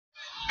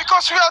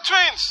because we are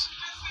twins.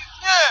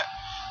 Yeah,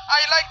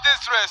 I like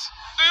this dress.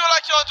 Do you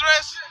like your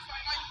dress?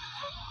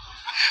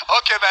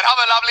 Okay, man, have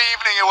a lovely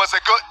evening. It was a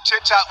good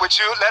chit-chat with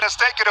you. Let us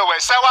take it away.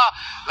 Sewa,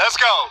 let's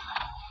go.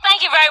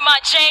 Thank you very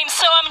much, James.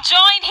 So I'm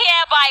joined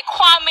here by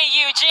Kwame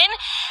Eugene,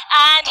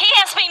 and he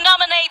has been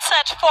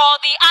nominated for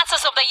the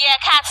Artist of the Year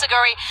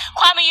category.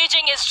 Kwame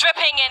Eugene is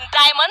dripping in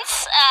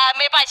diamonds,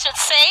 maybe I should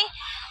say.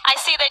 I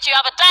see that you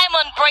have a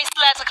diamond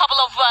bracelet, a couple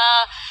of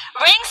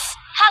rings.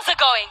 How's it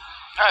going?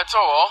 It's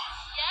all.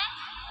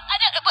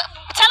 But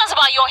tell us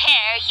about your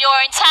hair, your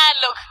entire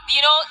look.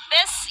 You know,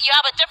 you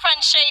have a different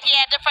shade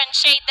here, different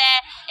shade there,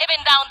 even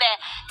down there.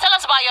 Tell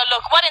us about your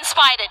look. What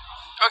inspired it?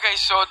 Okay,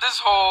 so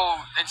this whole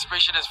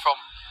inspiration is from,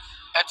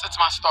 it's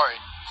my story.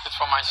 It's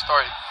from my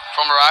story.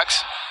 From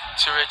rags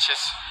to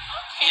riches.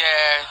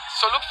 Yeah,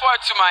 so look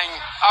forward to my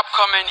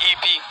upcoming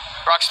EP,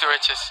 Rags to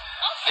Riches.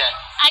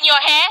 Yeah. And your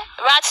hair,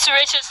 rags to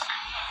riches?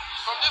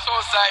 From this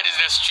whole side is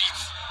the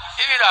streets.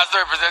 Even it has to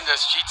represent the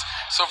streets.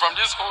 So from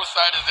this whole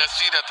side is the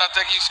street. You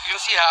can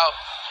see how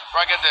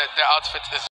rugged the outfit is.